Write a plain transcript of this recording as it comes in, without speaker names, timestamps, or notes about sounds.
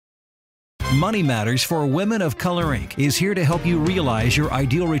Money Matters for Women of Color Inc. is here to help you realize your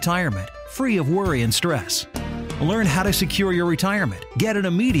ideal retirement, free of worry and stress. Learn how to secure your retirement, get an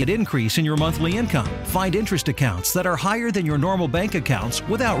immediate increase in your monthly income, find interest accounts that are higher than your normal bank accounts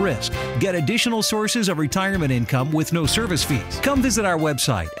without risk, get additional sources of retirement income with no service fees. Come visit our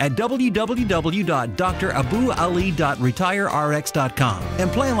website at www.drabuali.retirerx.com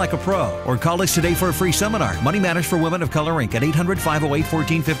and plan like a pro, or call us today for a free seminar. Money Matters for Women of Color Inc. at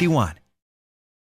 800-508-1451.